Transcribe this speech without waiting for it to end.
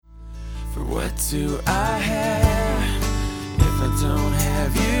For what do I have if I don't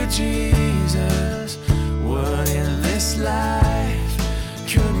have you, Jesus? What in this life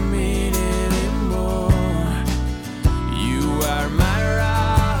could mean anymore? You are my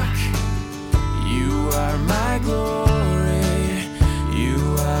rock, you are my glory, you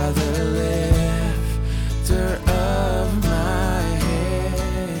are the lifter of my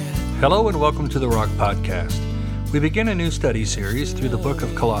head. Hello and welcome to the Rock Podcast. We begin a new study series through the book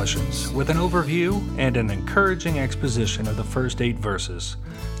of Colossians with an overview and an encouraging exposition of the first 8 verses.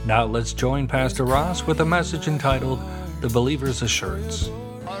 Now let's join Pastor Ross with a message entitled The Believer's Assurance.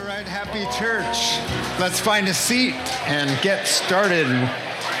 All right, happy church. Let's find a seat and get started.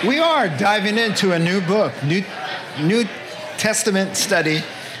 We are diving into a new book, New Testament study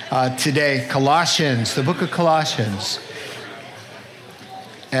today, Colossians, the book of Colossians.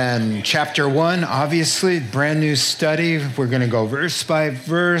 And chapter 1, obviously, brand new study. We're going to go verse by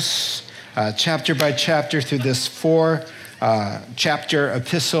verse, chapter by chapter through this 4-chapter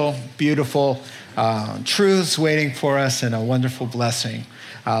epistle. Beautiful truths waiting for us and a wonderful blessing.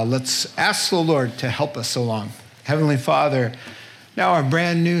 Let's ask the Lord to help us along. Heavenly Father, now our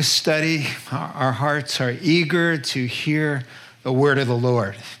brand new study, our hearts are eager to hear the word of the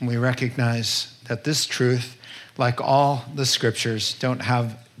Lord. And we recognize that this truth, like all the scriptures, don't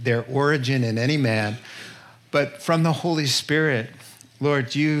have their origin in any man, but from the Holy Spirit.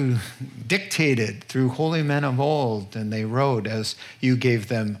 Lord, you dictated through holy men of old, and they wrote as you gave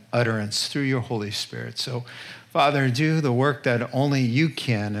them utterance through your Holy Spirit. So, Father, do the work that only you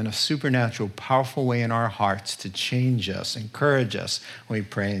can in a supernatural, powerful way in our hearts to change us, encourage us. We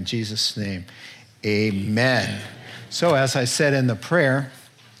pray in Jesus' name, amen. So as I said in the prayer,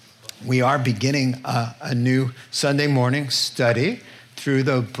 we are beginning a new Sunday morning study through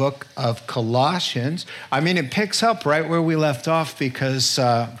the book of Colossians. I mean, it picks up right where we left off because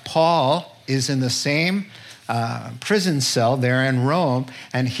Paul is in the same prison cell there in Rome,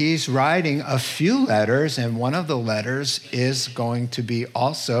 and he's writing a few letters, and one of the letters is going to be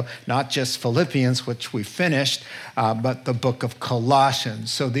also not just Philippians, which we finished, but the book of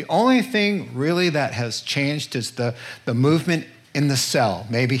Colossians. So the only thing really that has changed is the movement in the cell.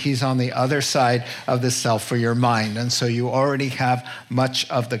 Maybe he's on the other side of the cell for your mind. And so you already have much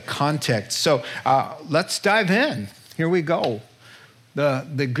of the context. So let's dive in. Here we go.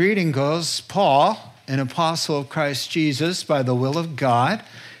 The greeting goes, Paul, an apostle of Christ Jesus by the will of God,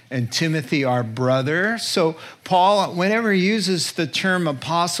 and Timothy, our brother. So Paul, whenever he uses the term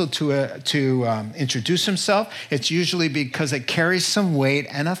apostle to introduce himself, it's usually because it carries some weight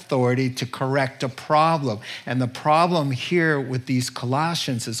and authority to correct a problem. And the problem here with these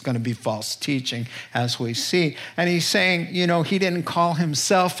Colossians is going to be false teaching, as we see. And he's saying, he didn't call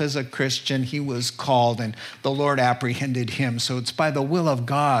himself as a Christian. He was called, and the Lord apprehended him. So it's by the will of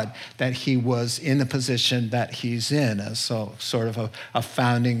God that he was in the position that he's in, as sort of a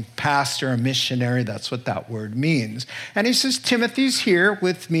founding pastor, a missionary. That's what that word means. And he says, Timothy's here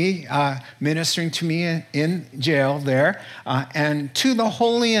with me, ministering to me in jail there. And to the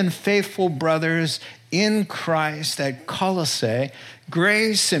holy and faithful brothers in Christ at Colossae,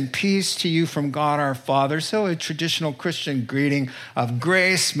 grace and peace to you from God our Father. So a traditional Christian greeting of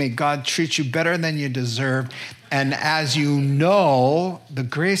grace. May God treat you better than you deserve. And as you know the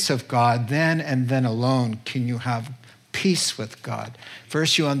grace of God, then and then alone can you have peace with God.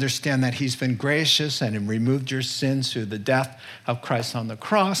 First, you understand that he's been gracious and removed your sins through the death of Christ on the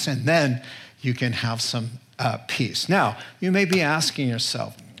cross, and then you can have some peace. Now, you may be asking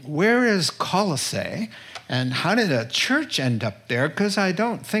yourself, where is Colossae, and how did a church end up there? Because I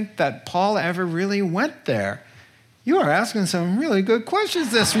don't think that Paul ever really went there. You are asking some really good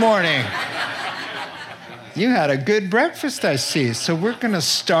questions this morning. You had a good breakfast, I see. So we're going to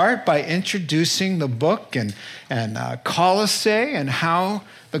start by introducing the book and Colossae and how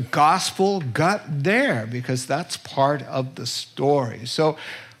the gospel got there, because that's part of the story. So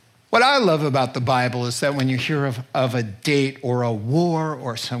what I love about the Bible is that when you hear of a date or a war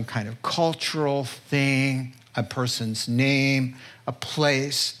or some kind of cultural thing, a person's name, a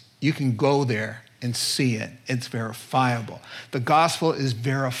place, you can go there and see it. It's verifiable. The gospel is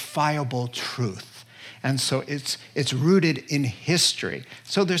verifiable truth. And so it's rooted in history.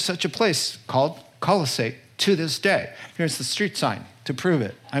 So there's such a place called Colossae to this day. Here's the street sign to prove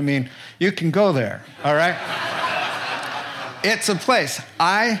it. I mean, you can go there, all right? It's a place.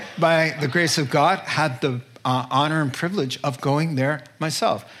 I, by the grace of God, had the honor and privilege of going there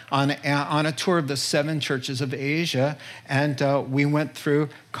myself on a tour of the 7 churches of Asia, and we went through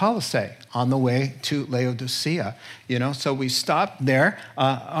Colossae on the way to Laodicea. So we stopped there.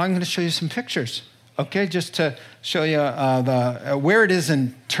 I'm going to show you some pictures okay, just to show you where it is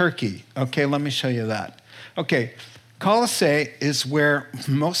in Turkey. Okay, let me show you that. Okay, Colossae is where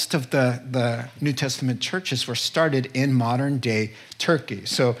most of the New Testament churches were started in modern day Turkey.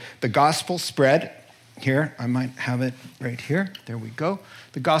 So the gospel spread here, I might have it right here. There we go.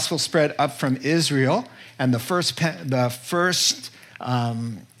 The gospel spread up from Israel, and the first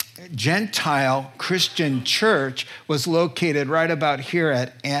Gentile Christian church was located right about here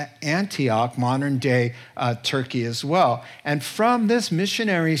at Antioch, modern day Turkey as well. And from this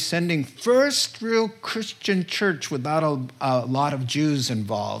missionary sending first real Christian church without a lot of Jews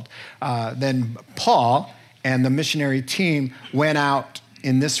involved, then Paul and the missionary team went out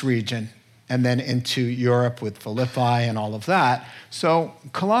in this region and then into Europe with Philippi and all of that. So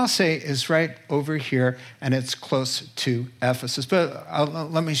Colossae is right over here, and it's close to Ephesus. But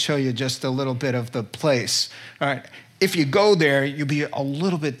let me show you just a little bit of the place. All right. If you go there, you'll be a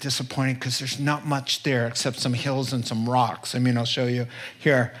little bit disappointed because there's not much there except some hills and some rocks. I mean, I'll show you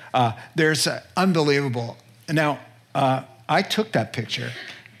here. There's unbelievable. Now, I took that picture.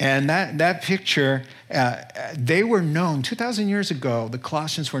 And that picture, they were known, 2,000 years ago, the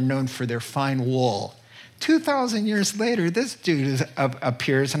Colossians were known for their fine wool. 2,000 years later, this dude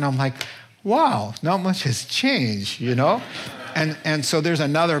appears, and I'm like, wow, not much has changed, you know? And so there's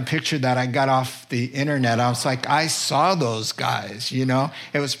another picture that I got off the internet. I was like, I saw those guys, you know?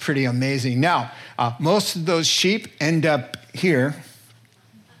 It was pretty amazing. Now, most of those sheep end up here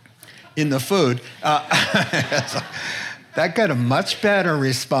in the food. That got a much better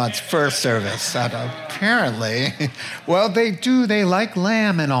response first service, apparently. Well, they like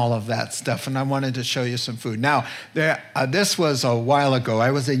lamb and all of that stuff, and I wanted to show you some food. Now, this was a while ago.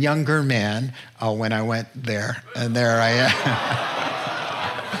 I was a younger man when I went there, and there I am.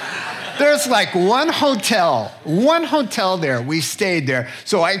 There's like one hotel there. We stayed there.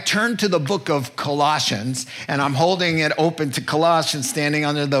 So I turned to the book of Colossians, and I'm holding it open to Colossians, standing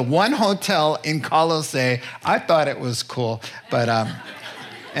under the one hotel in Colossae. I thought it was cool, but I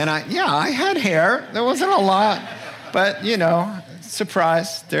had hair. There wasn't a lot, but you know,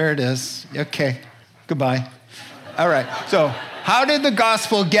 surprise, there it is. Okay, goodbye. All right. So how did the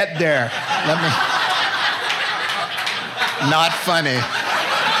gospel get there? Not funny.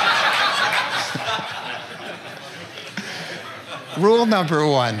 Rule number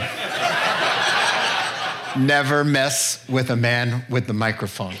 1, never mess with a man with the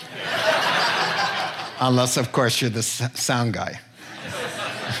microphone. Unless, of course, you're the sound guy.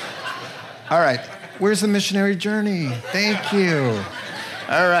 All right, where's the missionary journey? Thank you.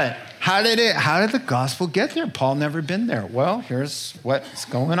 All right, how did the gospel get there? Paul never been there. Well, here's what's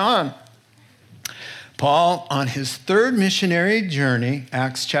going on. Paul, on his third missionary journey,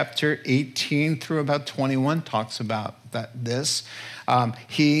 Acts chapter 18 through about 21 talks about this. On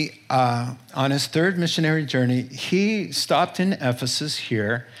his third missionary journey, he stopped in Ephesus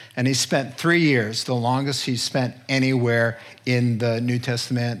here, and he spent 3 years, the longest he spent anywhere in the New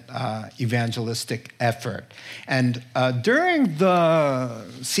Testament evangelistic effort. And during the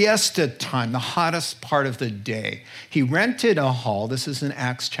siesta time, the hottest part of the day, he rented a hall. This is in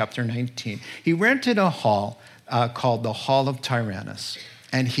Acts chapter 19. He rented a hall called the Hall of Tyrannus,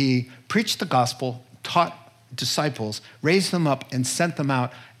 and he preached the gospel, taught disciples, raised them up, and sent them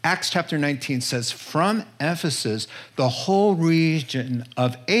out. Acts chapter 19 says, from Ephesus, the whole region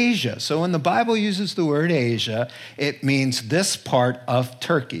of Asia. So when the Bible uses the word Asia, it means this part of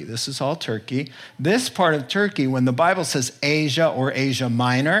Turkey. This is all Turkey. This part of Turkey, when the Bible says Asia or Asia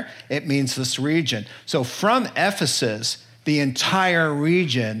Minor, it means this region. So from Ephesus, the entire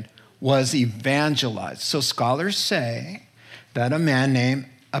region was evangelized. So scholars say that a man named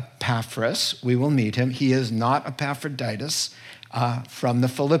Epaphras, we will meet him. He is not Epaphroditus from the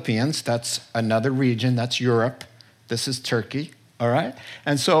Philippians. That's another region. That's Europe. This is Turkey. All right?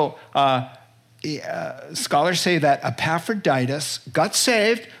 And so scholars say that Epaphroditus got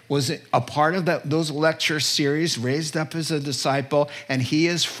saved, was a part of those lecture series, raised up as a disciple, and he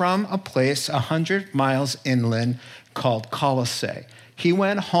is from a place 100 miles inland called Colossae. He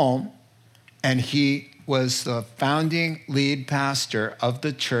went home, and he was the founding lead pastor of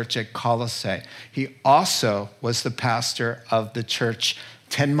the church at Colossae. He also was the pastor of the church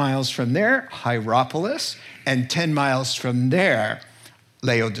 10 miles from there, Hierapolis, and 10 miles from there,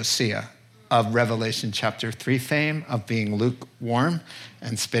 Laodicea, of Revelation chapter 3 fame of being lukewarm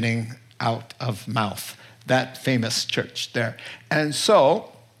and spitting out of mouth. That famous church there. And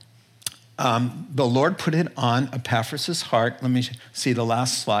so the Lord put it on Epaphras' heart. Let me see the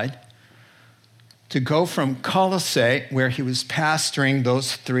last slide. To go from Colossae, where he was pastoring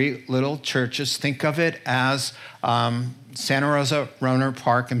those 3 little churches, think of it as Santa Rosa, Rohnert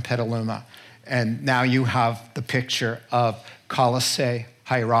Park, and Petaluma. And now you have the picture of Colossae,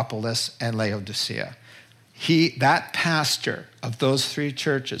 Hierapolis, and Laodicea. That pastor of those three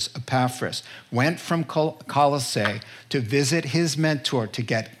churches, Epaphras, went from Colossae to visit his mentor to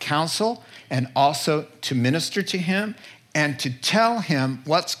get counsel and also to minister to him and to tell him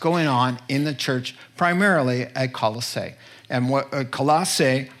what's going on in the church, primarily at Colossae. And what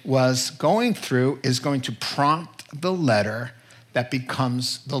Colossae was going through is going to prompt the letter that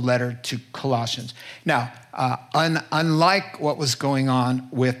becomes the letter to Colossians. Now, unlike what was going on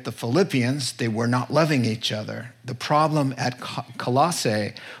with the Philippians, they were not loving each other. The problem at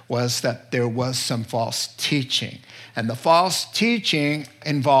Colossae was that there was some false teaching. And the false teaching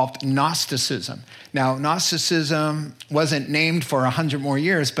involved Gnosticism. Now, Gnosticism wasn't named for 100 more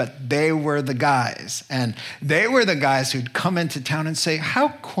years, but they were the guys. And they were the guys who'd come into town and say, how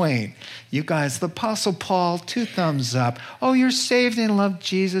quaint. You guys, the Apostle Paul, 2 thumbs up. Oh, you're saved and love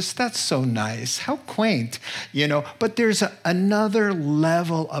Jesus. That's so nice. How quaint. But there's another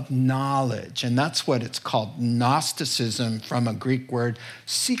level of knowledge, and that's what it's called, Gnosticism, from a Greek word,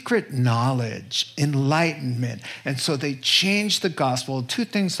 secret knowledge, enlightenment. And so they changed the gospel. 2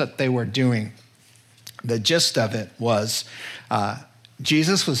 things that they were doing. The gist of it was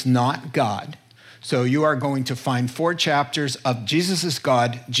Jesus was not God. So you are going to find 4 chapters of Jesus is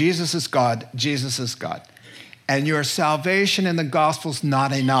God, Jesus is God, Jesus is God. And your salvation in the gospel is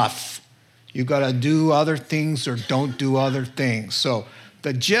not enough. You got to do other things or don't do other things. So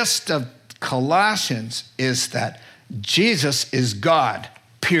the gist of Colossians is that Jesus is God,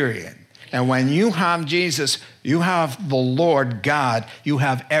 period. And when you have Jesus, you have the Lord God, you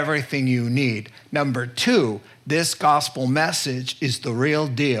have everything you need. Number 2, this gospel message is the real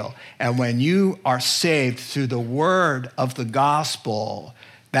deal. And when you are saved through the word of the gospel,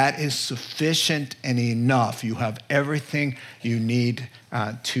 that is sufficient and enough. You have everything you need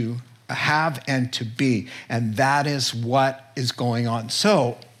to have and to be. And that is what is going on.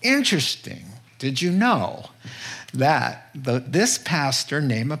 So interesting. Did you know that this pastor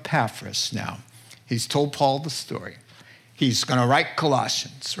named Epaphras now, he's told Paul the story. He's going to write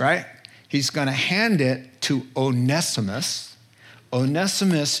Colossians, right? He's going to hand it to Onesimus.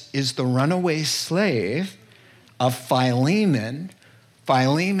 Onesimus is the runaway slave of Philemon.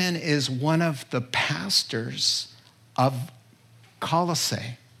 Philemon is one of the pastors of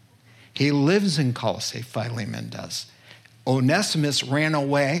Colossae. He lives in Colossae, Philemon does. Onesimus ran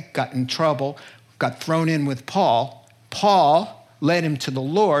away, got in trouble, got thrown in with Paul. Paul led him to the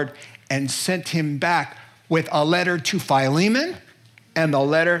Lord and sent him back with a letter to Philemon and the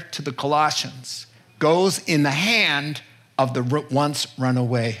letter to the Colossians. Goes in the hand of the once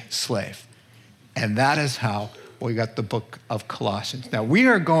runaway slave. And that is how we got the book of Colossians. Now, we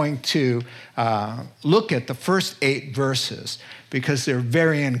are going to look at the first 8 verses because they're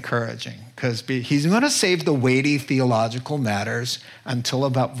very encouraging. Because he's going to save the weighty theological matters until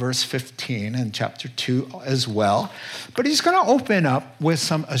about verse 15 in chapter 2 as well. But he's going to open up with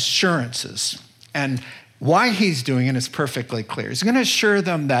some assurances. And why he's doing it is perfectly clear. He's going to assure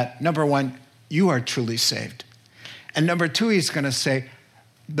them that, number 1, you are truly saved. And number 2, he's going to say,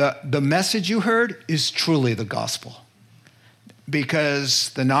 the message you heard is truly the gospel. Because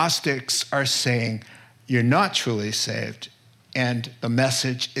the Gnostics are saying you're not truly saved and the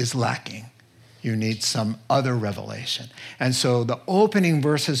message is lacking. You need some other revelation. And so the opening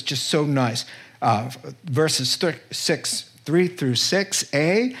verse is just so nice. Verses 3 through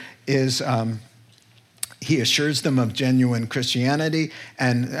 6a is he assures them of genuine Christianity,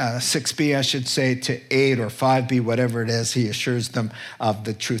 and 6b, I should say, to 8 or 5b, whatever it is, he assures them of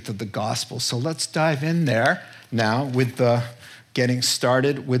the truth of the gospel. So let's dive in there now with the getting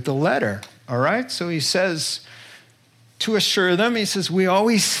started with the letter, all right? So he says, to assure them, he says, we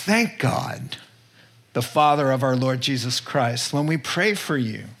always thank God, the Father of our Lord Jesus Christ, when we pray for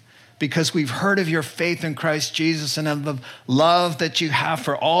you, because we've heard of your faith in Christ Jesus and of the love that you have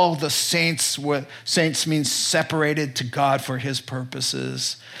for all the saints. What saints means separated to God for his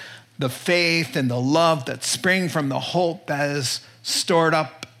purposes. The faith and the love that spring from the hope that is stored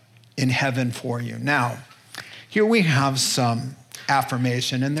up in heaven for you. Now, here we have some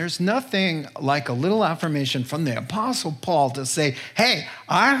affirmation, and there's nothing like a little affirmation from the Apostle Paul to say, hey,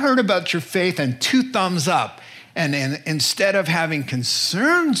 I heard about your faith and 2 thumbs up. And instead of having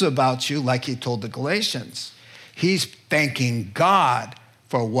concerns about you, like he told the Galatians, he's thanking God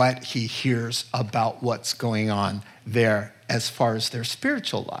for what he hears about what's going on there as far as their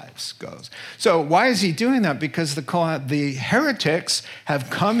spiritual lives goes. So why is he doing that? Because the heretics have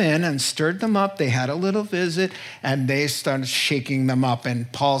come in and stirred them up. They had a little visit, and they started shaking them up. And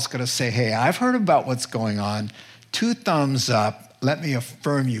Paul's going to say, hey, I've heard about what's going on. 2 thumbs up. let me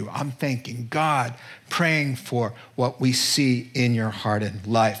affirm you. I'm thanking God, praying for what we see in your heart and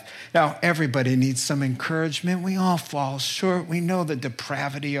life. Now, everybody needs some encouragement. We all fall short. We know the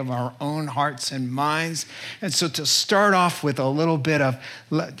depravity of our own hearts and minds. And so to start off with a little bit of,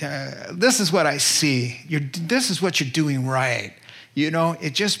 this is what I see. This is what you're doing right. You know,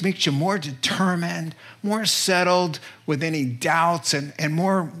 it just makes you more determined, more settled with any doubts, and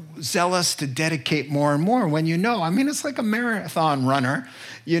more zealous to dedicate more and more when you know. I mean, it's like a marathon runner,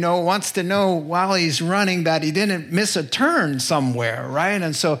 you know, wants to know while he's running that he didn't miss a turn somewhere, right?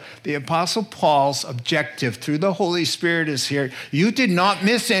 And so the Apostle Paul's objective through the Holy Spirit is here. You did not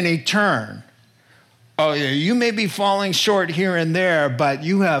miss any turn. Oh, yeah, you may be falling short here and there, but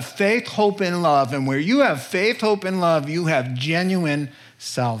you have faith, hope, and love. And where you have faith, hope, and love, you have genuine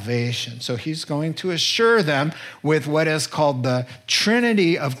salvation. So he's going to assure them with what is called the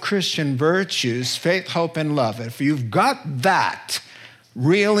Trinity of Christian virtues, faith, hope, and love. If you've got that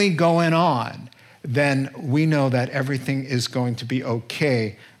really going on, then we know that everything is going to be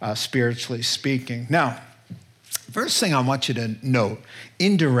okay, spiritually speaking. Now, first thing I want you to note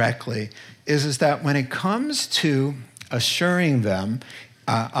indirectly is that when it comes to assuring them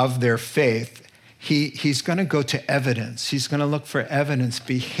of their faith, he's going to go to evidence. He's going to look for evidence.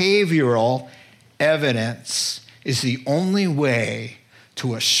 Behavioral evidence is the only way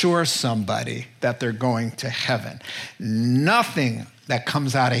to assure somebody that they're going to heaven. Nothing that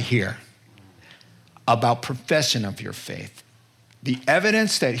comes out of here about profession of your faith. The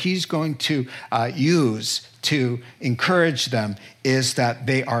evidence that he's going to use to encourage them is that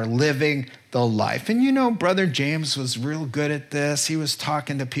they are living the life. And you know, Brother James was real good at this. He was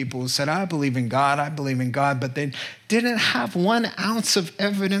talking to people who said, I believe in God, but they didn't have 1 ounce of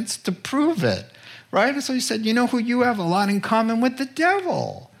evidence to prove it, right? And so he said, you know who you have a lot in common with? The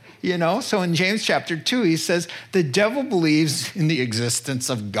devil. You know, so in James chapter 2, he says, the devil believes in the existence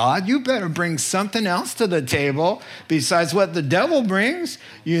of God. You better bring something else to the table besides what the devil brings,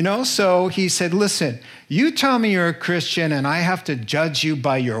 you know. So he said, listen, you tell me you're a Christian and I have to judge you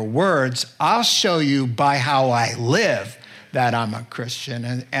by your words. I'll show you by how I live that I'm a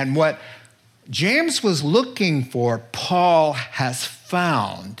Christian. And what James was looking for, Paul has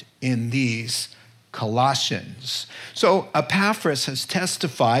found in these Colossians. So Epaphras has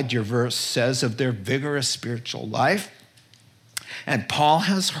testified, your verse says, of their vigorous spiritual life. And Paul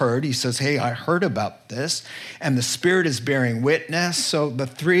has heard, he says, hey, I heard about this. And the Spirit is bearing witness. So the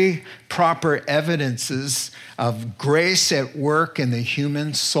 3 proper evidences of grace at work in the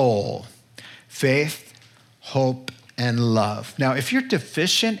human soul: faith, hope, and love. Now, if you're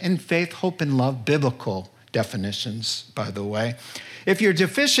deficient in faith, hope, and love, biblical definitions, by the way, if you're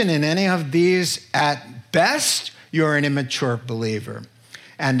deficient in any of these, at best, you're an immature believer.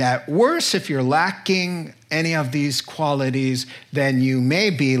 And at worst, if you're lacking any of these qualities, then you may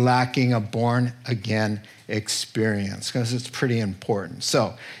be lacking a born-again experience, because it's pretty important.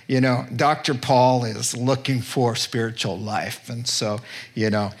 So, you know, Dr. Paul is looking for spiritual life. And so, you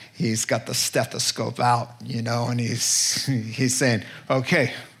know, he's got the stethoscope out, you know, and he's saying,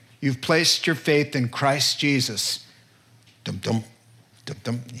 okay, you've placed your faith in Christ Jesus. Dum-dum.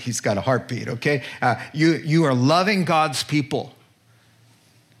 He's got a heartbeat, okay? You are loving God's people.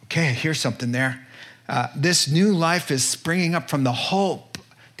 Okay, here's something there. This new life is springing up from the hope,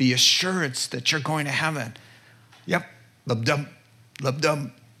 the assurance that you're going to heaven. Yep, lub-dum,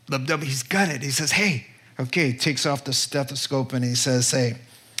 lub-dum, lub-dum. He's got it. He says, hey, okay, he takes off the stethoscope and he says, hey,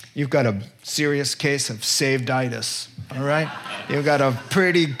 you've got a serious case of saved-itis, all right? You've got a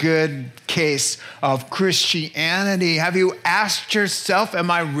pretty good case of Christianity. Have you asked yourself,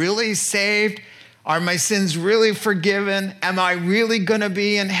 am I really saved? Are my sins really forgiven? Am I really going to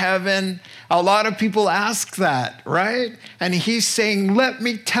be in heaven? A lot of people ask that, right? And he's saying, let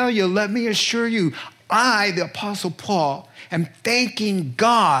me tell you, let me assure you, I, the Apostle Paul, am thanking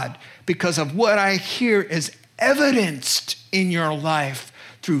God because of what I hear is evidenced in your life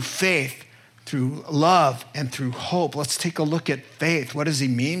through faith, through love, and through hope. Let's take a look at faith. What does he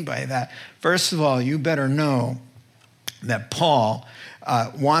mean by that? First of all, you better know that Paul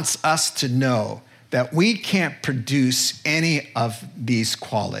wants us to know that we can't produce any of these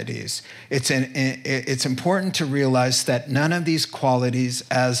qualities. It's important to realize that none of these qualities,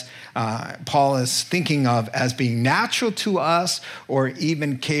 as Paul is thinking of as being natural to us or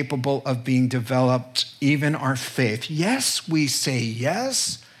even capable of being developed, even our faith. Yes, we say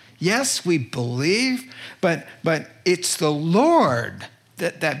yes. Yes, we believe, but it's the Lord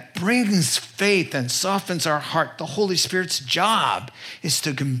that brings faith and softens our heart. The Holy Spirit's job is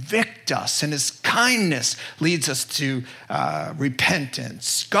to convict us, and his kindness leads us to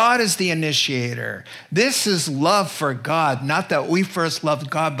repentance. God is the initiator. This is love for God, not that we first loved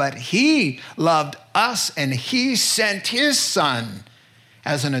God, but he loved us, and he sent his son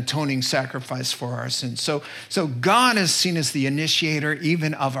as an atoning sacrifice for our sins. So God is seen as the initiator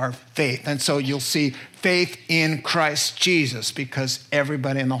even of our faith. And so you'll see faith in Christ Jesus, because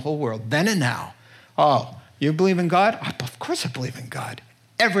everybody in the whole world, then and now, oh, you believe in God? Of course I believe in God.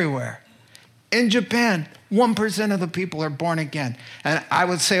 Everywhere. In Japan, 1% of the people are born again. And I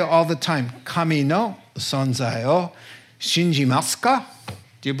would say all the time, Kami no sonzai o shinjimasu ka?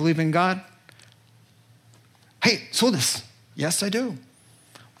 Do you believe in God? Hey, so desu. Yes, I do.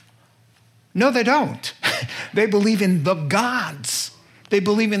 No, they don't. They believe in the gods. They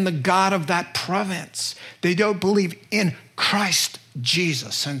believe in the God of that province. They don't believe in Christ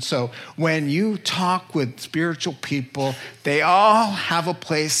Jesus. And so when you talk with spiritual people, they all have a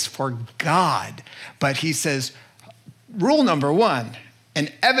place for God. But he says, rule number one,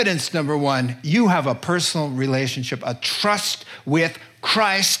 and evidence number one, you have a personal relationship, a trust with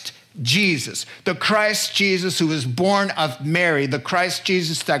Christ Jesus, the Christ Jesus who was born of Mary, the Christ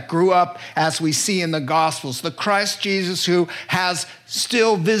Jesus that grew up as we see in the Gospels, the Christ Jesus who has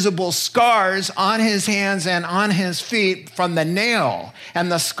still visible scars on his hands and on his feet from the nail.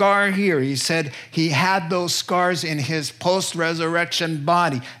 And the scar here, he said he had those scars in his post-resurrection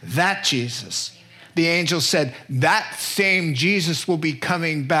body. That Jesus. The angel said that same Jesus will be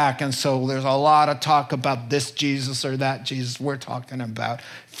coming back. And so there's a lot of talk about this Jesus or that Jesus. We're talking about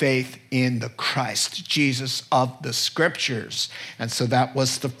faith in the Christ Jesus of the scriptures. And so that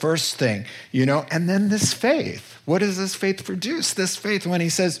was the first thing, and then this faith. What does this faith produce? This faith, when he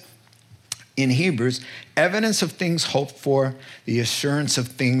says in Hebrews, evidence of things hoped for, the assurance of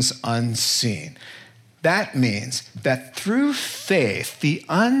things unseen. That means that through faith, the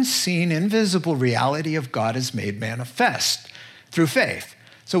unseen, invisible reality of God is made manifest through faith.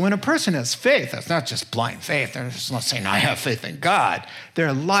 So when a person has faith, that's not just blind faith. They're just not saying, I have faith in God.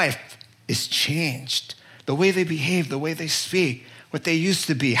 Their life is changed. The way they behave, the way they speak, what they used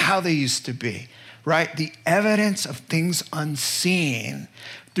to be, how they used to be, right? The evidence of things unseen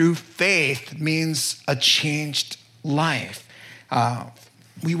through faith means a changed life.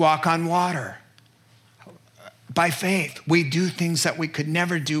 We walk on water. By faith, we do things that we could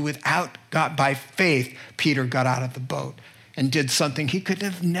never do without God. By faith, Peter got out of the boat and did something he could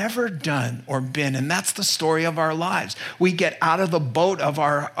have never done or been. And that's the story of our lives. We get out of the boat of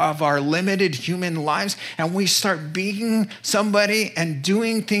our limited human lives, and we start being somebody and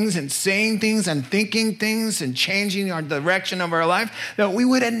doing things and saying things and thinking things and changing our direction of our life that we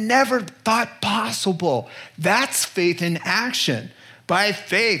would have never thought possible. That's faith in action. By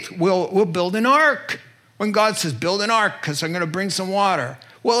faith, we'll build an ark. When God says, build an ark because I'm going to bring some water.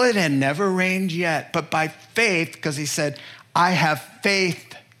 Well, it had never rained yet, but by faith, because he said, I have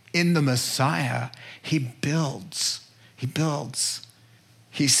faith in the Messiah, he builds. He builds.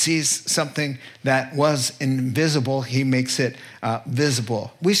 He sees something that was invisible, he makes it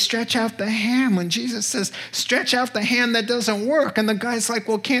visible. We stretch out the hand. When Jesus says, stretch out the hand that doesn't work, and the guy's like,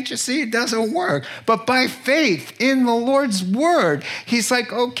 well, can't you see it doesn't work? But by faith in the Lord's word, he's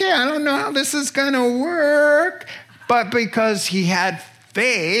like, okay, I don't know how this is going to work, but because he had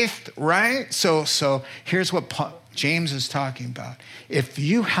faith, right? So here's what James is talking about. If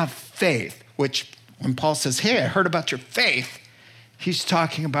you have faith, which when Paul says, hey, I heard about your faith, he's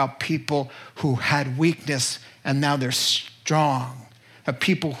talking about people who had weakness and now they're strong.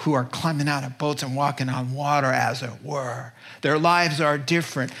 People who are climbing out of boats and walking on water, as it were. Their lives are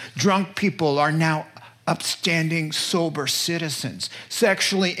different. Drunk people are now upstanding, sober citizens.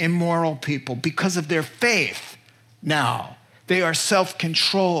 Sexually immoral people, because of their faith now, they are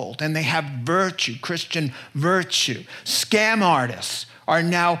self-controlled and they have virtue, Christian virtue. Scam artists are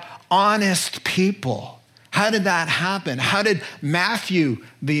now honest people. How did that happen? How did Matthew,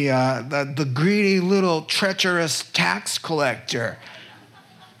 the greedy little treacherous tax collector,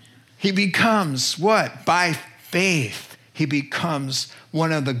 he becomes what? By faith, he becomes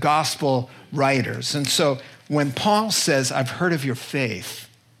one of the gospel writers. And so when Paul says, I've heard of your faith,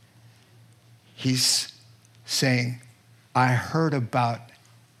 he's saying, I heard about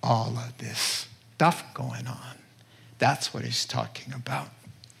all of this stuff going on. That's what he's talking about.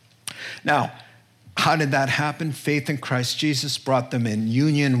 Now, how did that happen? Faith in Christ Jesus brought them in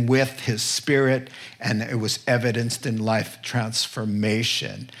union with his spirit, and it was evidenced in life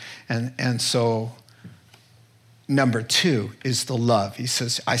transformation. And so number two is the love. He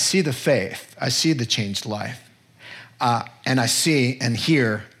says, I see the faith. I see the changed life. and I see and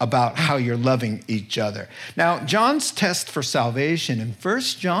hear about how you're loving each other. Now, John's test for salvation in 1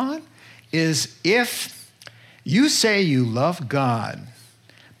 John is if you say you love God,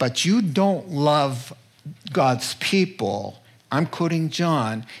 but you don't love God's people, I'm quoting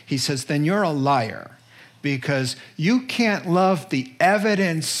John, he says, then you're a liar, because you can't love the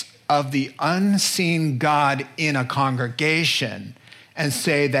evidence of the unseen God in a congregation and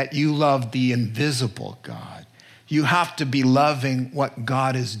say that you love the invisible God. You have to be loving what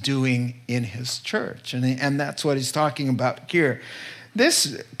God is doing in his church. And that's what he's talking about here.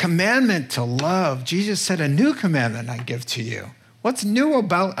 This commandment to love, Jesus said, a new commandment I give to you. What's new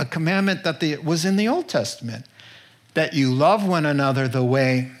about a commandment that was in the Old Testament? That you love one another the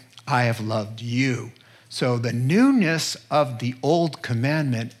way I have loved you. So the newness of the old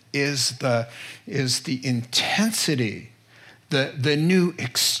commandment is the intensity, the new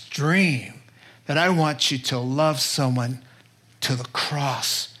extreme, that I want you to love someone to the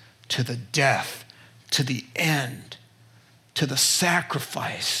cross, to the death, to the end, to the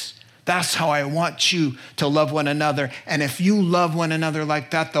sacrifice. That's how I want you to love one another. And if you love one another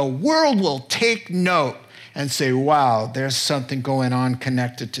like that, the world will take note and say, wow, there's something going on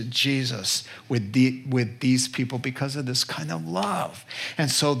connected to Jesus with these people because of this kind of love.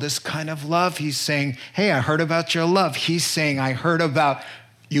 And so this kind of love, he's saying, hey, I heard about your love. He's saying, I heard about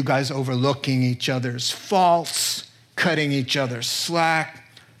you guys overlooking each other's faults, cutting each other slack,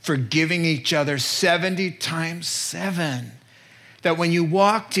 forgiving each other 70 times 7. That when you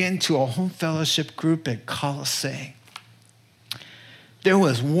walked into a home fellowship group at Colossae, there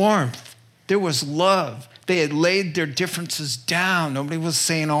was warmth, there was love. They had laid their differences down. Nobody was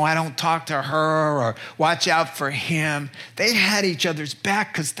saying, oh, I don't talk to her or watch out for him. They had each other's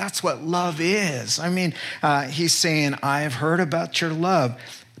back because that's what love is. I mean, he's saying, I have heard about your love,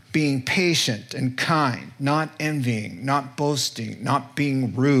 being patient and kind, not envying, not boasting, not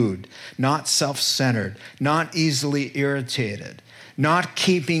being rude, not self-centered, not easily irritated, not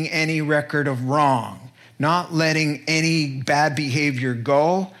keeping any record of wrong, not letting any bad behavior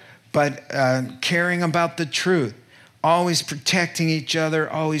go, but caring about the truth, always protecting each other,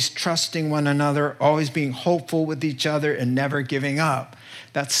 always trusting one another, always being hopeful with each other and never giving up.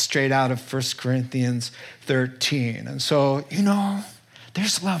 That's straight out of 1 Corinthians 13. And so,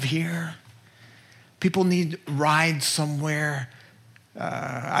 there's love here. People need rides somewhere.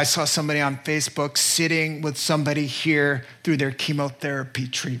 I saw somebody on Facebook sitting with somebody here through their chemotherapy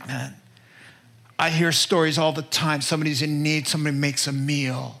treatment. I hear stories all the time. Somebody's in need, somebody makes a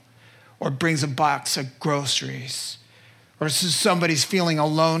meal or brings a box of groceries, or somebody's feeling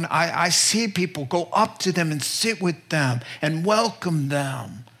alone. I see people go up to them and sit with them and welcome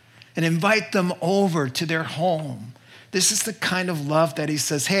them and invite them over to their home. This is the kind of love that he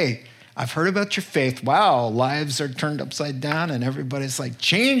says, hey, I've heard about your faith. Wow, lives are turned upside down and everybody's like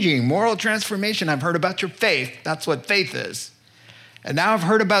changing, moral transformation. I've heard about your faith. That's what faith is. And now I've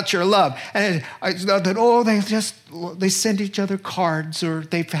heard about your love. And it's not that, they send each other cards or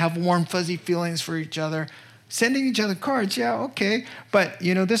they have warm, fuzzy feelings for each other. Sending each other cards, yeah, okay. But,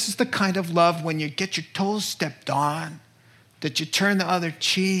 this is the kind of love when you get your toes stepped on, that you turn the other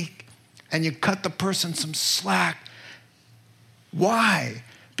cheek and you cut the person some slack. Why?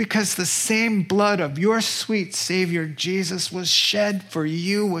 Because the same blood of your sweet Savior Jesus was shed for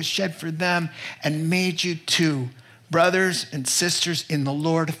you, was shed for them, and made you two brothers and sisters in the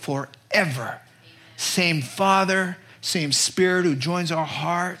Lord forever. Same Father, same Spirit who joins our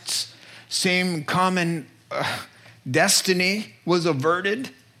hearts, same common destiny was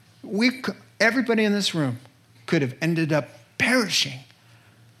averted. Everybody in this room could have ended up perishing.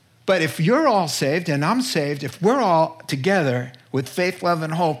 But if you're all saved and I'm saved, if we're all together with faith, love,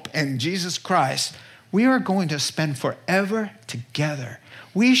 and hope and Jesus Christ, we are going to spend forever together.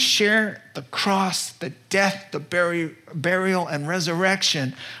 We share the cross, the death, the burial, and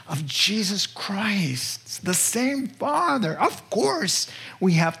resurrection of Jesus Christ, the same Father. Of course,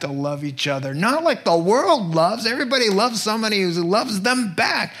 we have to love each other, not like the world loves. Everybody loves somebody who loves them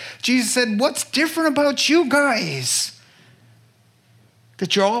back. Jesus said, what's different about you guys?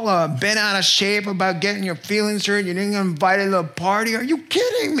 That you're all bent out of shape about getting your feelings hurt. You didn't get invited to a party. Are you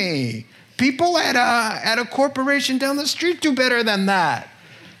kidding me? People at a corporation down the street do better than that.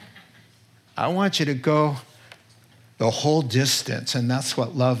 I want you to go the whole distance, and that's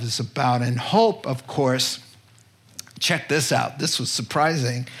what love is about. And hope, of course, check this out. This was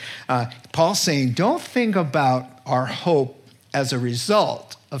surprising. Paul's saying, don't think about our hope as a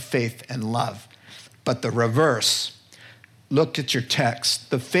result of faith and love, but the reverse. Look at your text.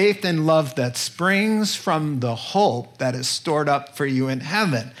 The faith and love that springs from the hope that is stored up for you in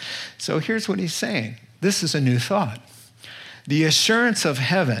heaven. So here's what he's saying. This is a new thought. The assurance of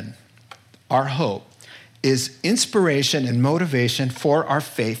heaven, our hope, is inspiration and motivation for our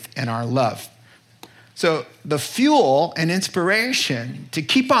faith and our love. So the fuel and inspiration to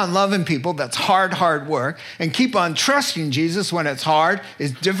keep on loving people, that's hard work, and keep on trusting Jesus when it's hard,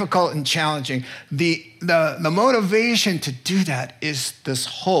 is difficult and challenging. The motivation to do that is this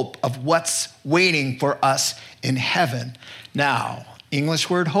hope of what's waiting for us in heaven. Now, English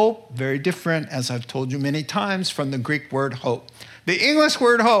word hope, very different, as I've told you many times, from the Greek word hope. The English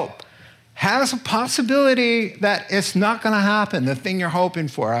word hope has a possibility that it's not going to happen, the thing you're hoping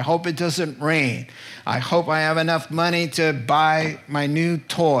for. I hope it doesn't rain. I hope I have enough money to buy my new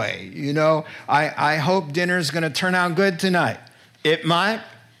toy. I hope dinner's going to turn out good tonight. It might,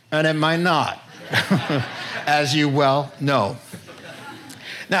 and it might not, as you well know.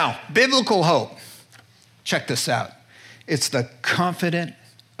 Now, biblical hope, check this out. It's the confident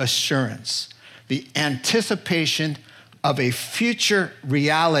assurance, the anticipation of a future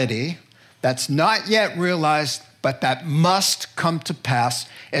reality that's not yet realized, but that must come to pass.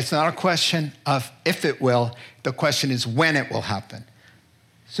 It's not a question of if it will. The question is when it will happen.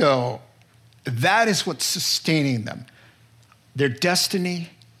 So that is what's sustaining them. Their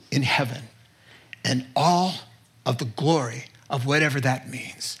destiny in heaven and all of the glory of whatever that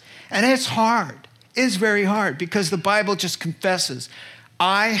means. And it's hard. It's very hard because the Bible just confesses,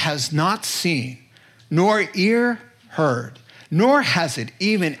 eye has not seen, nor ear heard, nor has it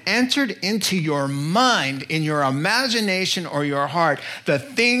even entered into your mind, in your imagination or your heart, the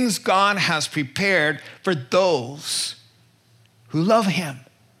things God has prepared for those who love him.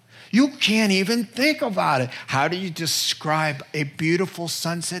 You can't even think about it. How do you describe a beautiful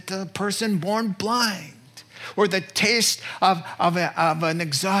sunset to a person born blind? Or the taste of an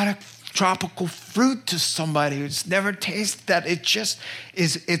exotic tropical fruit to somebody who's never tasted that?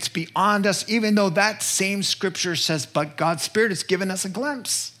 It's beyond us, even though that same scripture says, but God's Spirit has given us a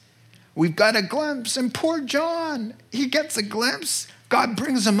glimpse. We've got a glimpse. And poor John, he gets a glimpse. God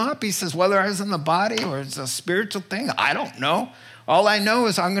brings him up. He says, whether it's in the body or it's a spiritual thing, I don't know. All I know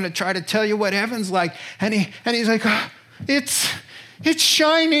is I'm going to try to tell you what heaven's like. And he's like, it's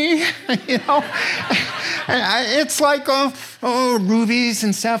shiny, It's like rubies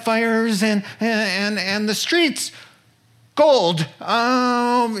and sapphires and the streets, gold.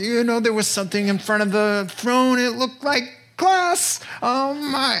 There was something in front of the throne. It looked like glass.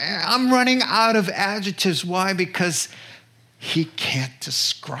 I'm running out of adjectives. Why? Because he can't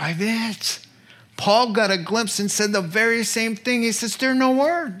describe it. Paul got a glimpse and said the very same thing. He says, there are no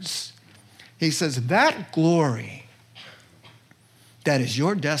words. He says, that glory, that is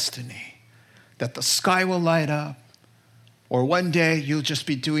your destiny, that the sky will light up, or one day you'll just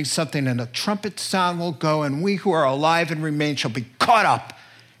be doing something and a trumpet sound will go, and we who are alive and remain shall be caught up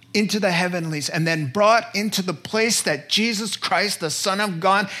into the heavenlies and then brought into the place that Jesus Christ, the Son of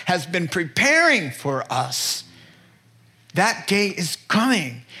God, has been preparing for us. That day is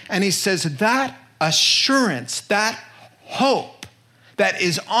coming. And he says that assurance, that hope that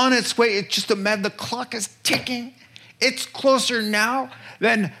is on its way, it's just the clock is ticking. It's closer now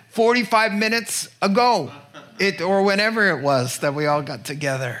than 45 minutes ago, or whenever it was that we all got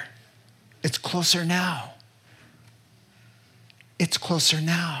together. It's closer now. It's closer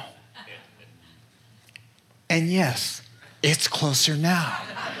now. And yes, it's closer now.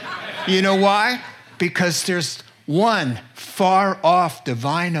 You know why? Because there's one far off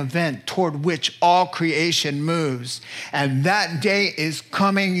divine event toward which all creation moves. And that day is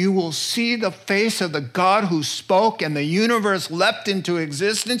coming. You will see the face of the God who spoke and the universe leapt into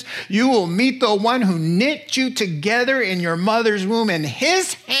existence. You will meet the one who knit you together in your mother's womb, and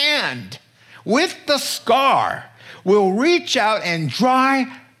his hand with the scar will reach out and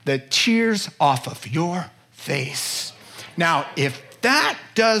dry the tears off of your face. Now, if that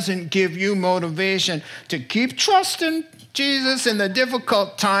doesn't give you motivation to keep trusting Jesus in the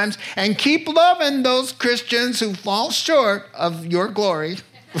difficult times and keep loving those Christians who fall short of your glory,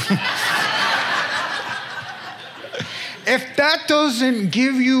 if that doesn't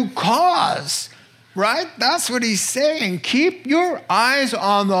give you cause, right? That's what he's saying. Keep your eyes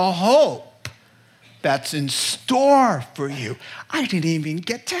on the hope that's in store for you. I didn't even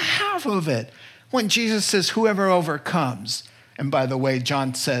get to half of it. When Jesus says, whoever overcomes, and by the way,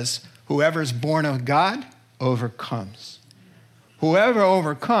 John says, whoever's born of God overcomes. Whoever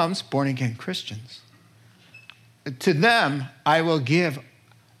overcomes, born again Christians, to them I will give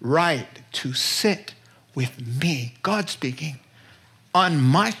right to sit with me, God speaking, on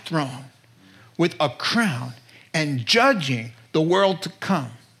my throne with a crown and judging the world to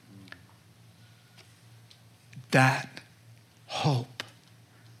come. That hope,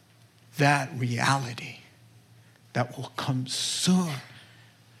 that reality, that will come soon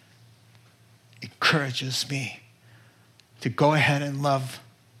encourages me to go ahead and love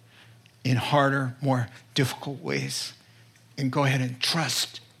in harder, more difficult ways, and go ahead and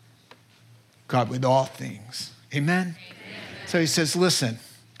trust God with all things. Amen? So he says, listen,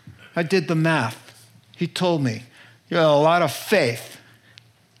 I did the math. He told me, you have a lot of faith.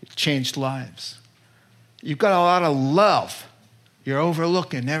 It changed lives. You've got a lot of love. You're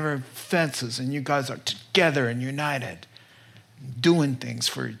overlooking every fences, and you guys are together and united, doing things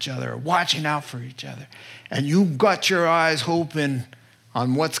for each other, watching out for each other. And you've got your eyes open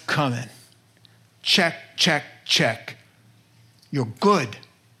on what's coming. Check, check, check. You're good.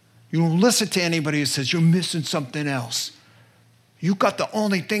 You don't listen to anybody who says you're missing something else. You got the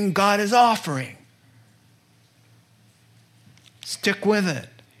only thing God is offering. Stick with it.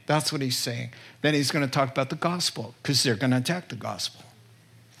 That's what he's saying. Then he's going to talk about the gospel, because they're going to attack the gospel.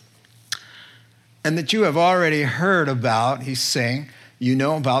 And that you have already heard about, he's saying, you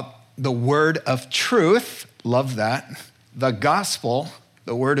know about the word of truth. Love that. The gospel,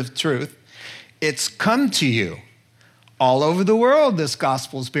 the word of truth. It's come to you. All over the world, this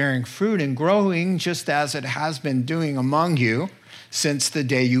gospel is bearing fruit and growing, just as it has been doing among you since the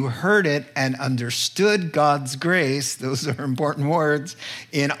day you heard it and understood God's grace, those are important words,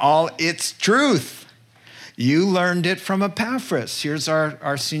 in all its truth. You learned it from Epaphras. Here's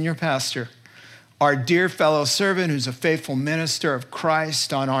our senior pastor, our dear fellow servant who's a faithful minister of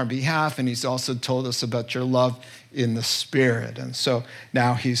Christ on our behalf, and he's also told us about your love in the Spirit. And so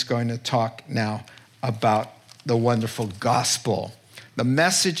now he's going to talk now about the wonderful gospel. The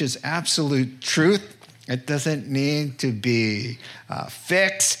message is absolute truth. It doesn't need to be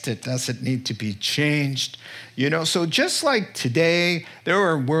fixed. It doesn't need to be changed. So just like today, there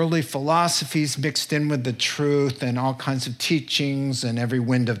were worldly philosophies mixed in with the truth and all kinds of teachings and every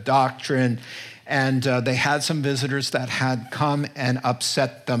wind of doctrine. And they had some visitors that had come and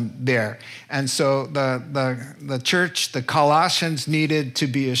upset them there. And so the church, the Colossians, needed to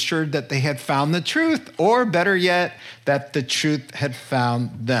be assured that they had found the truth, or better yet, that the truth had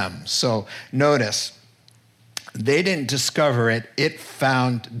found them. So notice, they didn't discover it, it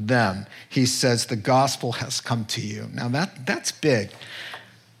found them. He says, the gospel has come to you. Now that's big.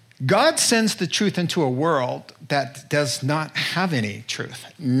 God sends the truth into a world that does not have any truth,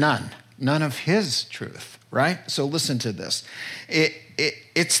 none of his truth, right? So listen to this.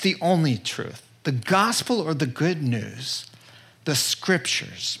 It's the only truth. The gospel, or the good news, the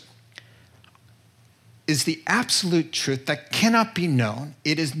scriptures, is the absolute truth that cannot be known.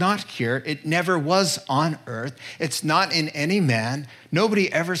 It is not here. It never was on earth. It's not in any man.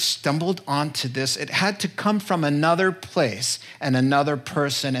 Nobody ever stumbled onto this. It had to come from another place and another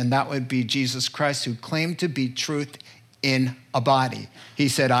person, and that would be Jesus Christ, who claimed to be truth in a body. He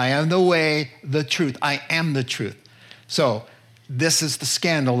said, I am the way, the truth. I am the truth. So this is the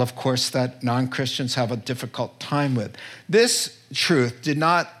scandal, of course, that non-Christians have a difficult time with. This truth did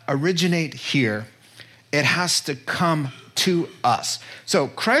not originate here. It has to come to us. So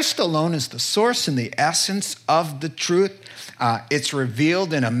Christ alone is the source and the essence of the truth. It's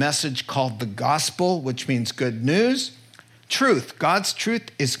revealed in a message called the gospel, which means good news. Truth, God's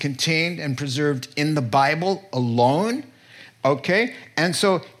truth, is contained and preserved in the Bible alone. Okay? And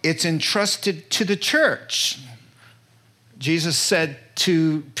so it's entrusted to the church. Jesus said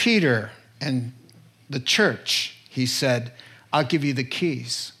to Peter and the church, he said, I'll give you the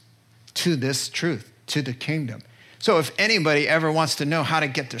keys to this truth, to the kingdom. So if anybody ever wants to know how to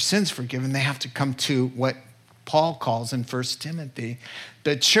get their sins forgiven, they have to come to what Paul calls in 1 Timothy.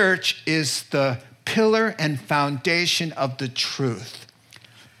 The church is the pillar and foundation of the truth.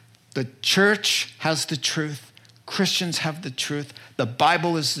 The church has the truth. Christians have the truth. The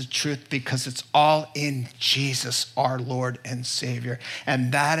Bible is the truth because it's all in Jesus, our Lord and Savior.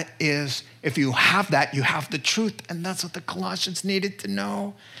 And that is, if you have that, you have the truth. And that's what the Colossians needed to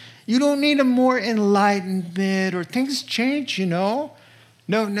know. You don't need a more enlightenment or things change, No,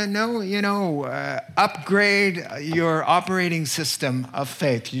 upgrade your operating system of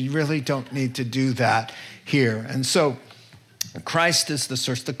faith. You really don't need to do that here. And so Christ is the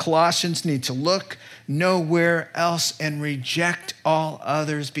source. The Colossians need to look nowhere else and reject all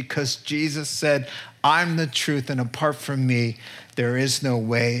others, because Jesus said, I'm the truth, and apart from me, there is no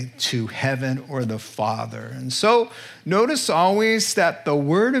way to heaven or the Father. And so notice always that the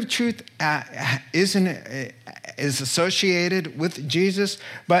word of truth is associated with Jesus,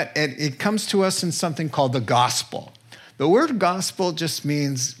 but it comes to us in something called the gospel. The word gospel just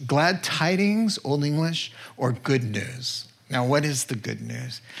means glad tidings, Old English, or good news. Now, what is the good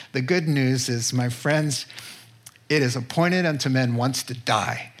news? The good news is, my friends, it is appointed unto men once to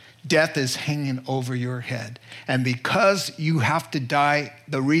die. Death is hanging over your head. And because you have to die,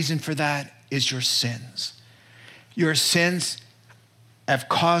 the reason for that is your sins. Your sins have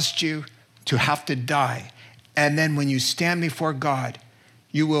caused you to have to die. And then when you stand before God,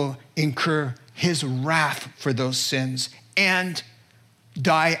 you will incur his wrath for those sins and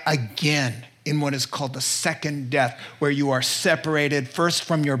die again in what is called the second death, where you are separated first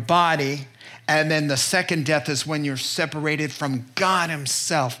from your body, and then the second death is when you're separated from God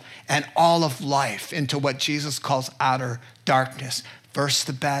himself and all of life into what Jesus calls outer darkness. First,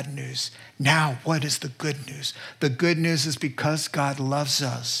 the bad news. Now, what is the good news? The good news is because God loves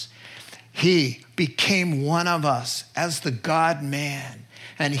us, he became one of us as the God-man,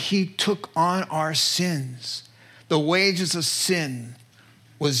 and he took on our sins. The wages of sin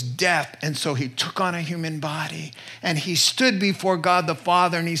was death, and so he took on a human body, and he stood before God the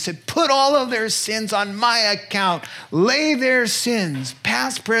Father, and he said, put all of their sins on my account. Lay their sins,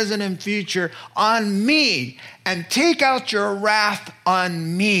 past, present, and future, on me, and take out your wrath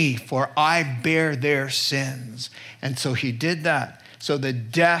on me, for I bear their sins. And so he did that. So the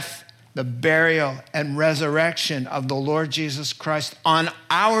death, the burial, and resurrection of the Lord Jesus Christ on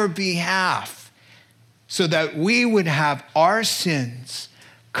our behalf, so that we would have our sins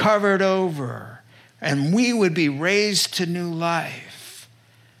covered over and we would be raised to new life.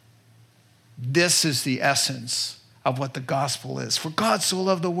 This is the essence of what the gospel is. For God so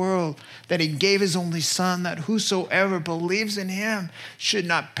loved the world that he gave his only Son, that whosoever believes in him should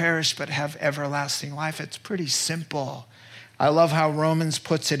not perish but have everlasting life. It's pretty simple. I love how Romans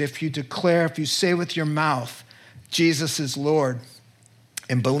puts it. If you say with your mouth, Jesus is Lord,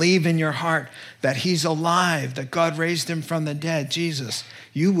 and believe in your heart that he's alive, that God raised him from the dead, Jesus,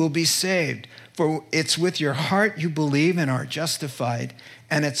 you will be saved. For it's with your heart you believe and are justified,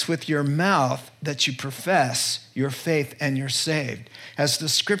 and it's with your mouth that you profess your faith and you're saved. As the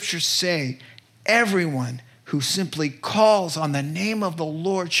scriptures say, everyone who simply calls on the name of the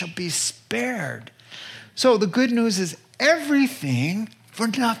Lord shall be spared. So the good news is everything for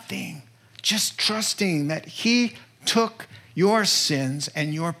nothing. Just trusting that he took your sins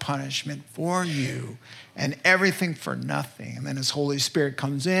and your punishment for you, and everything for nothing. And then his Holy Spirit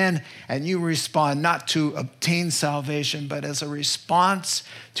comes in and you respond not to obtain salvation, but as a response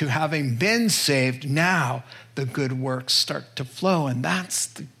to having been saved. Now the good works start to flow, and that's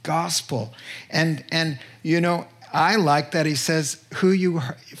the gospel. And you know, I like that he says,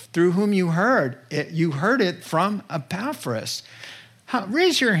 through whom you heard it from Epaphras.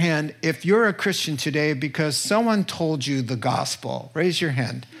 Raise your hand if you're a Christian today because someone told you the gospel. Raise your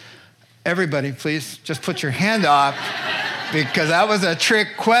hand. Everybody, please, just put your hand up because that was a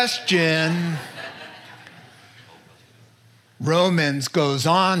trick question. Romans goes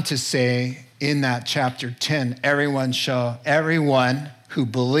on to say in that chapter 10, everyone who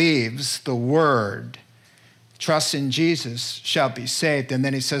believes the word, trusts in Jesus, shall be saved. And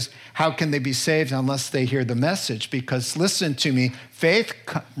then he says, how can they be saved unless they hear the message? Because listen to me,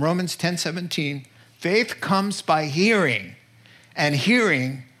 Romans 10:17, faith comes by hearing, and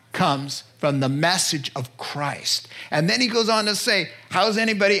hearing comes from the message of Christ. And then he goes on to say, how's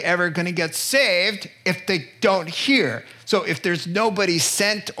anybody ever going to get saved if they don't hear? So if there's nobody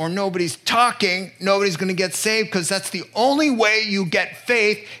sent or nobody's talking, nobody's going to get saved, because that's the only way you get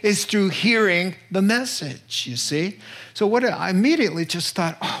faith is through hearing the message, you see? So I immediately just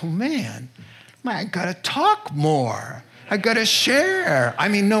thought, oh man, I got to talk more. I got to share. I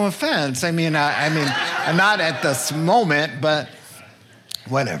mean, no offense. I mean, I'm not at this moment, but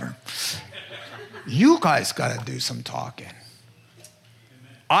whatever. You guys got to do some talking.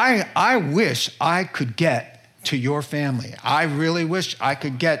 I wish I could get to your family. I really wish I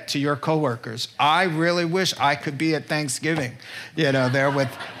could get to your coworkers. I really wish I could be at Thanksgiving, there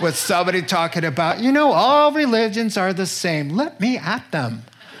with somebody talking about, all religions are the same. Let me at them.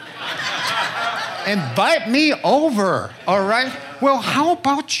 Invite me over, all right? Well, how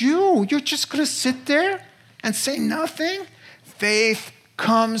about you? You're just going to sit there and say nothing? Faith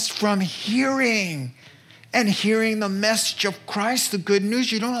comes from hearing, and hearing the message of Christ, the good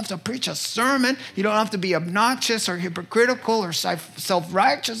news. You don't have to preach a sermon. You don't have to be obnoxious or hypocritical or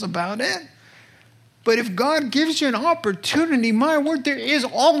self-righteous about it. But if God gives you an opportunity, my word, there is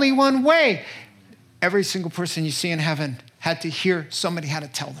only one way. Every single person you see in heaven had to hear, somebody had to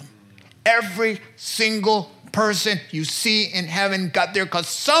tell them. Every single person you see in heaven got there because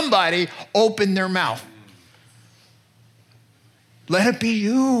somebody opened their mouth. Let it be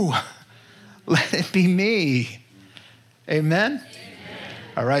you. Let it be me. Amen?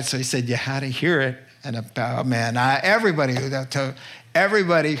 All right, so he said you had to hear it. And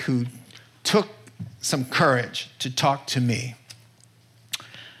everybody who took some courage to talk to me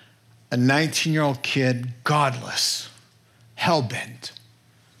a 19-year-old kid, godless, hell-bent.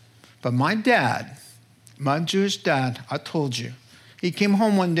 But my dad, my Jewish dad, I told you, he came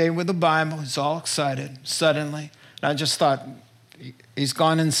home one day with a Bible. He's all excited, suddenly. And I just thought, he's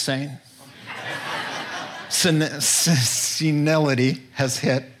gone insane. Senility has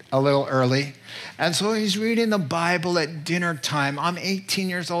hit a little early. And so he's reading the Bible at dinner time. I'm 18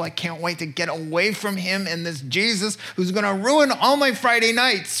 years old. I can't wait to get away from him and this Jesus who's going to ruin all my Friday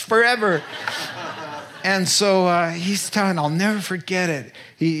nights forever. And so he's telling, I'll never forget it.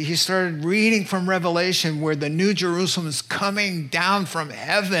 He started reading from Revelation where the New Jerusalem is coming down from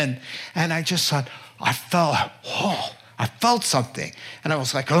heaven. And I just thought, I felt something. And I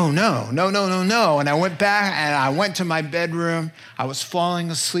was like, oh, no. And I went back and I went to my bedroom. I was falling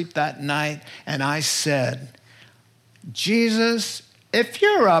asleep that night. And I said, Jesus, if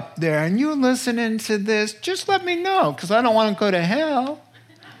you're up there and you're listening to this, just let me know because I don't want to go to hell.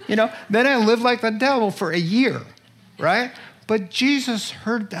 Then I lived like the devil for a year, right? But Jesus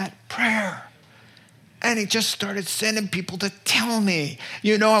heard that prayer. And he just started sending people to tell me.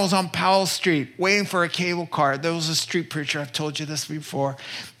 I was on Powell Street waiting for a cable car. There was a street preacher. I've told you this before.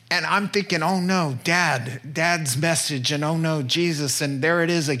 And I'm thinking, oh no, Dad's message, and oh no, Jesus, and there it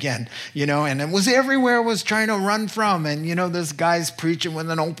is again, and it was everywhere I was trying to run from. And, this guy's preaching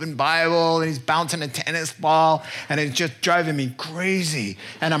with an open Bible, and he's bouncing a tennis ball, and it's just driving me crazy.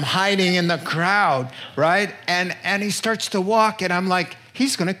 And I'm hiding in the crowd, right? And he starts to walk, and I'm like,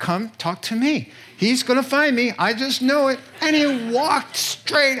 he's going to come talk to me. He's going to find me. I just know it. And he walked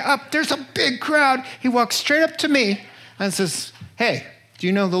straight up. There's a big crowd. He walked straight up to me and says, hey, do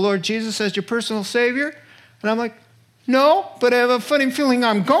you know the Lord Jesus as your personal Savior? And I'm like, no, but I have a funny feeling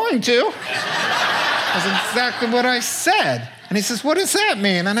I'm going to. That's exactly what I said. And he says, what does that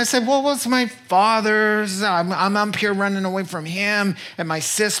mean? And I said, well, it's my father's. I'm up here running away from him. And my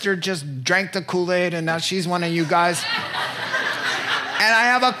sister just drank the Kool-Aid, and now she's one of you guys. And I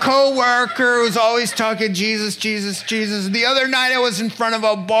have a coworker who's always talking Jesus, Jesus, Jesus. The other night I was in front of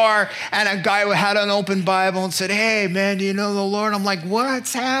a bar and a guy had an open Bible and said, hey, man, do you know the Lord? I'm like,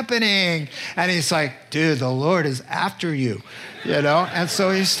 what's happening? And he's like, dude, the Lord is after you, And so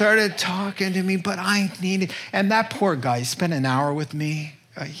he started talking to me, but I needed, and that poor guy, he spent an hour with me.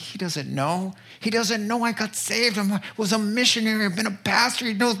 He doesn't know. He doesn't know I got saved. I was a missionary. I've been a pastor.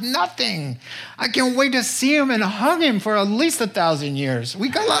 He knows nothing. I can't wait to see him and hug him for at least 1,000 years. We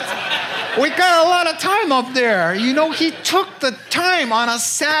got a lot of time up there. He took the time on a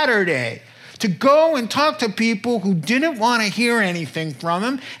Saturday to go and talk to people who didn't want to hear anything from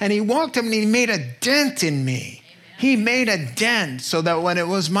him. And he walked up and he made a dent in me. He made a dent so that when it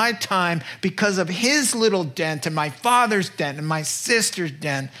was my time, because of his little dent and my father's dent and my sister's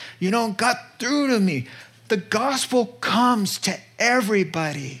dent, got through to me. The gospel comes to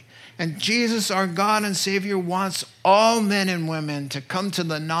everybody. And Jesus, our God and Savior, wants all men and women to come to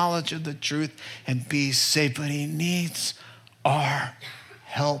the knowledge of the truth and be saved. But he needs our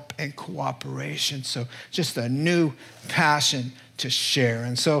help and cooperation. So just a new passion to share.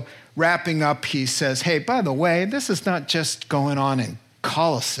 And so wrapping up, he says, hey, by the way, this is not just going on in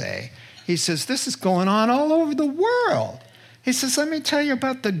Colossae. He says, this is going on all over the world. He says, let me tell you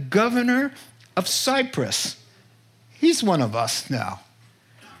about the governor of Cyprus. He's one of us now.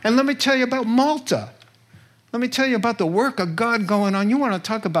 And let me tell you about Malta. Let me tell you about the work of God going on. You want to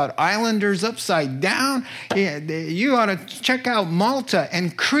talk about islanders upside down? Yeah, you ought to check out Malta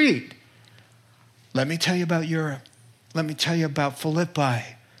and Crete. Let me tell you about Europe. Let me tell you about Philippi,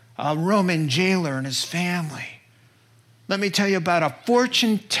 a Roman jailer and his family. Let me tell you about a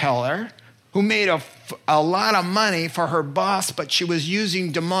fortune teller who made a lot of money for her boss, but she was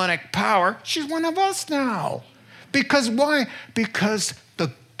using demonic power. She's one of us now. Because why? Because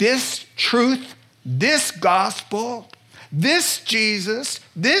this truth, this gospel, this Jesus,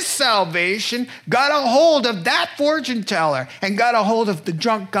 this salvation got a hold of that fortune teller and got a hold of the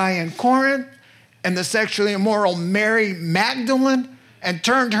drunk guy in Corinth and the sexually immoral Mary Magdalene and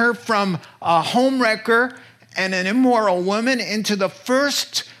turned her from a homewrecker and an immoral woman into the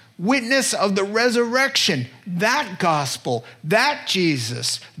first witness of the resurrection. That gospel, that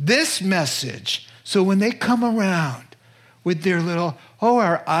Jesus, this message. So when they come around with their little,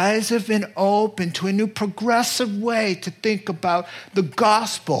 our eyes have been opened to a new progressive way to think about the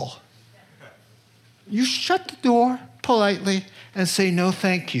gospel. You shut the door politely and say, no,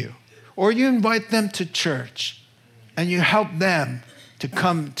 thank you. Or you invite them to church and you help them to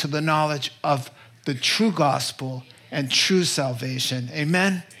come to the knowledge of the true gospel and true salvation.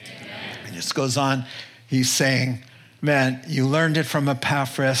 Amen? Amen. It just goes on. He's saying, man, you learned it from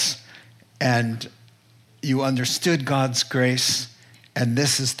Epaphras and you understood God's grace And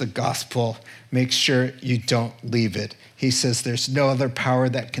this is the gospel. Make sure you don't leave it. He says there's no other power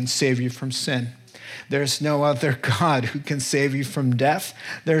that can save you from sin. There's no other God who can save you from death.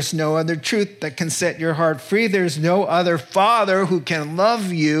 There's no other truth that can set your heart free. There's no other Father who can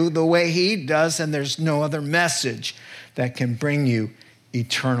love you the way he does. And there's no other message that can bring you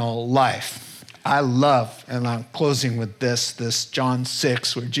eternal life. I love, and I'm closing with this John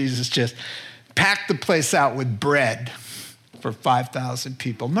 6, where Jesus just packed the place out with bread for 5,000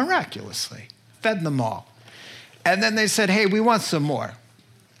 people, miraculously, fed them all. And then they said, hey, we want some more.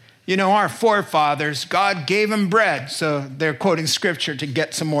 You know, our forefathers, God gave them bread. So they're quoting scripture to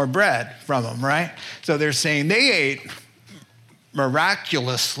get some more bread from them, right? So they're saying they ate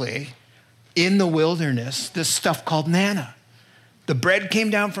miraculously in the wilderness this stuff called manna. The bread came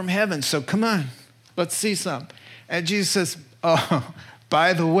down from heaven, so come on, let's see some. And Jesus says, oh,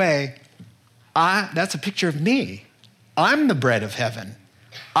 by the way, that's a picture of me. I'm the bread of heaven.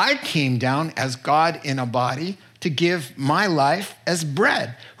 I came down as God in a body to give my life as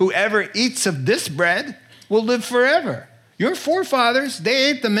bread. Whoever eats of this bread will live forever. Your forefathers,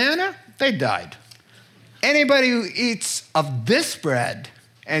 they ate the manna, they died. Anybody who eats of this bread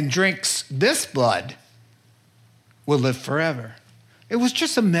and drinks this blood will live forever. It was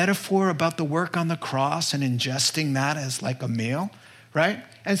just a metaphor about the work on the cross and ingesting that as like a meal, right?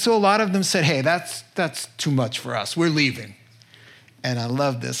 And so a lot of them said, hey, that's too much for us. We're leaving. And I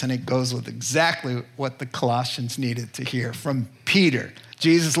love this, and it goes with exactly what the Colossians needed to hear from Peter.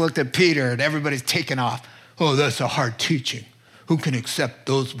 Jesus looked at Peter, and everybody's taken off. Oh, that's a hard teaching. Who can accept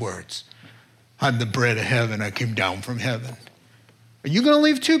those words? I'm the bread of heaven. I came down from heaven. Are you going to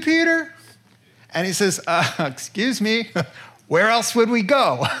leave too, Peter? And he says, excuse me, where else would we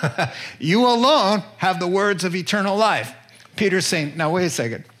go? You alone have the words of eternal life. Peter's saying, now wait a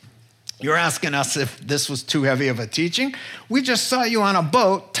second. You're asking us if this was too heavy of a teaching? We just saw you on a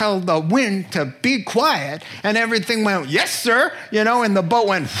boat tell the wind to be quiet, and everything went, yes, sir. And the boat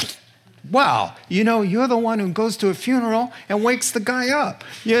went, wow. You're the one who goes to a funeral and wakes the guy up.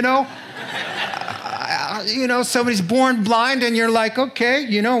 Somebody's born blind, and you're like,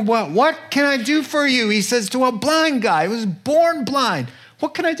 okay, what can I do for you? He says to a blind guy who was born blind,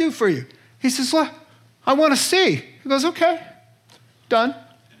 what can I do for you? He says, well, I want to see. He goes, okay, done.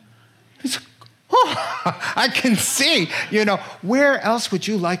 He's like, oh, I can see. Where else would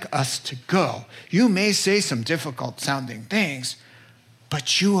you like us to go? You may say some difficult sounding things,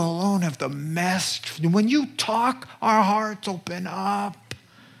 but you alone have the message. When you talk, our hearts open up.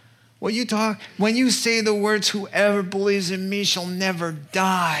 When you say the words, whoever believes in me shall never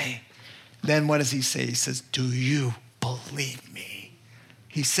die, then what does he say? He says, do you believe me?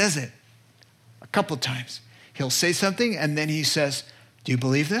 He says it a couple times. He'll say something, and then he says, do you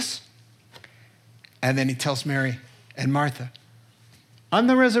believe this? And then he tells Mary and Martha, I'm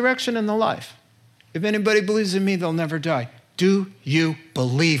the resurrection and the life. If anybody believes in me, they'll never die. Do you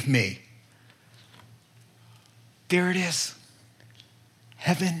believe me? There it is.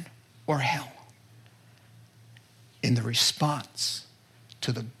 Heaven or hell. In the response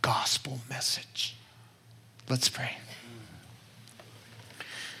to the gospel message. Let's pray.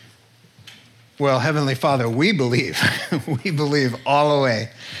 Well, Heavenly Father, we believe. We believe all the way.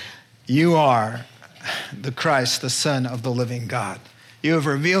 You are the Christ, the Son of the living God. You have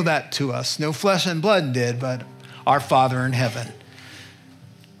revealed that to us. No flesh and blood did, but our Father in heaven.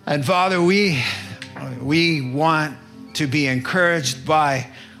 And Father, we want to be encouraged by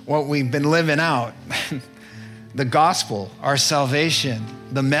what we've been living out. The gospel, our salvation,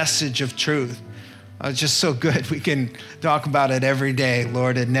 the message of truth. It's just so good. We can talk about it every day,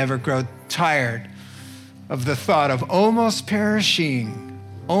 Lord, and never grow tired of the thought of almost perishing,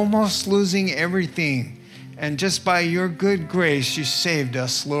 almost losing everything. And just by your good grace, you saved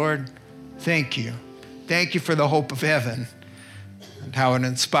us, Lord. Thank you. Thank you for the hope of heaven and how it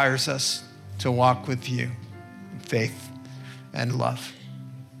inspires us to walk with you in faith and love.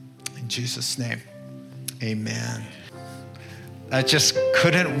 In Jesus' name, amen. I just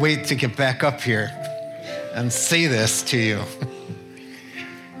couldn't wait to get back up here and say this to you.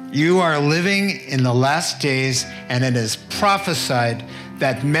 You are living in the last days, and it is prophesied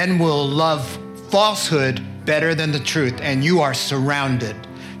that men will love falsehood better than the truth, and you are surrounded.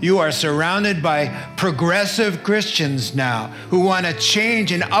 You are surrounded by progressive Christians now who want to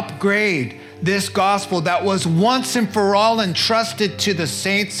change and upgrade this gospel that was once and for all entrusted to the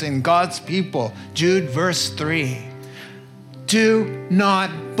saints and God's people. Jude verse 3. Do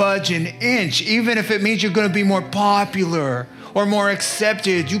not budge an inch, even if it means you're going to be more popular or more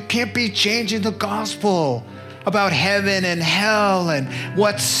accepted. You can't be changing the gospel about heaven and hell and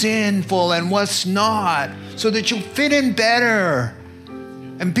what's sinful and what's not so that you fit in better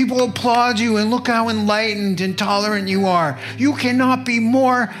And people applaud you and look how enlightened and tolerant you are. You cannot be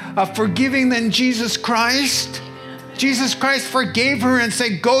more forgiving than Jesus Christ. Jesus Christ forgave her and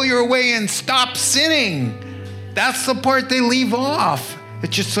said, go your way and stop sinning. That's the part they leave off.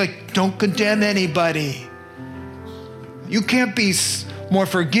 It's just like, don't condemn anybody. You can't be more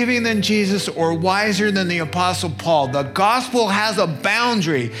forgiving than Jesus or wiser than the Apostle Paul. The gospel has a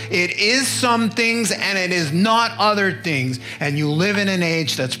boundary. It is some things and it is not other things. And you live in an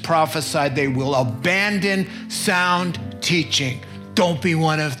age that's prophesied they will abandon sound teaching. Don't be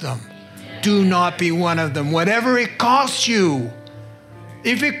one of them. Do not be one of them. Whatever it costs you.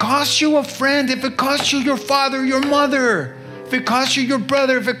 If it costs you a friend, if it costs you your father, your mother, if it costs you your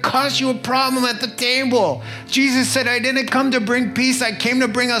brother, if it costs you a problem at the table. Jesus said, I didn't come to bring peace. I came to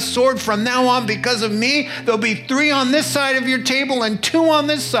bring a sword. From now on, because of me, there'll be 3 on this side of your table and 2 on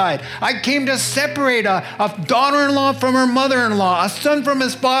this side. I came to separate a daughter-in-law from her mother-in-law, a son from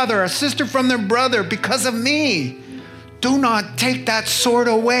his father, a sister from their brother, because of me. Do not take that sword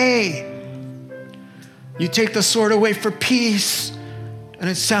away. You take the sword away for peace. And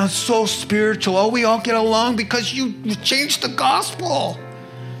it sounds so spiritual. Oh, we all get along because you changed the gospel.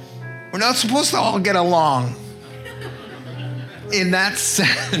 We're not supposed to all get along. In that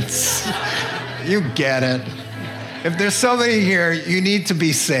sense, you get it. If there's somebody here, you need to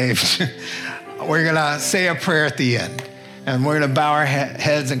be saved. We're going to say a prayer at the end. And we're going to bow our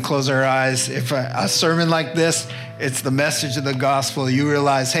heads and close our eyes. If a sermon like this, it's the message of the gospel. You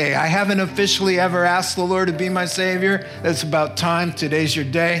realize, hey, I haven't officially ever asked the Lord to be my Savior. It's about time. Today's your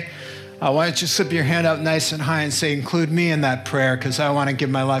day. Why don't you slip your hand up nice and high and say, include me in that prayer, because I want to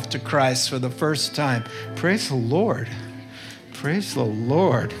give my life to Christ for the first time. Praise the Lord. Praise the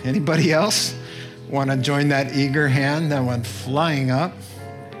Lord. Anybody else want to join that eager hand that went flying up?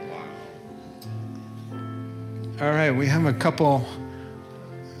 All right, we have a couple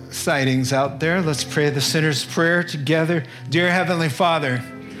sightings out there. Let's pray the sinner's prayer together. Dear Heavenly Father,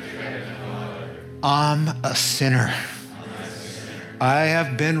 I'm a sinner. I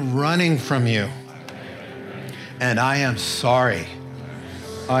have been running from you, and I am sorry.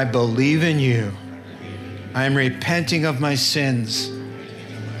 I believe in you. I am repenting of my sins.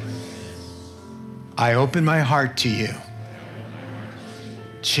 I open my heart to you.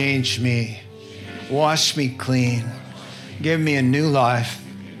 Change me. Wash me clean. Give me a new life.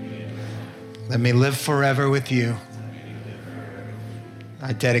 Let me live forever with you.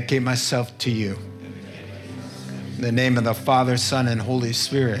 I dedicate myself to you. In the name of the Father, Son, and Holy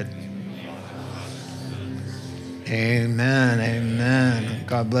Spirit. Amen, amen.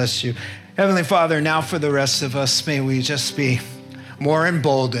 God bless you. Heavenly Father, now for the rest of us, may we just be more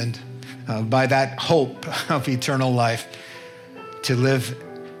emboldened by that hope of eternal life to live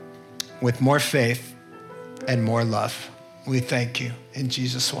with more faith and more love. We thank you in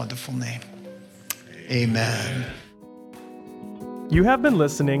Jesus' wonderful name. Amen. You have been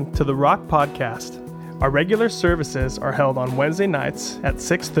listening to the Rock Podcast. Our regular services are held on Wednesday nights at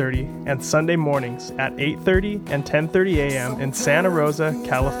 6:30 and Sunday mornings at 8:30 and 10:30 a.m. in Santa Rosa,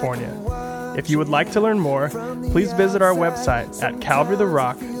 California. If you would like to learn more, please visit our website at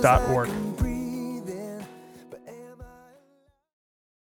calvarytherock.org.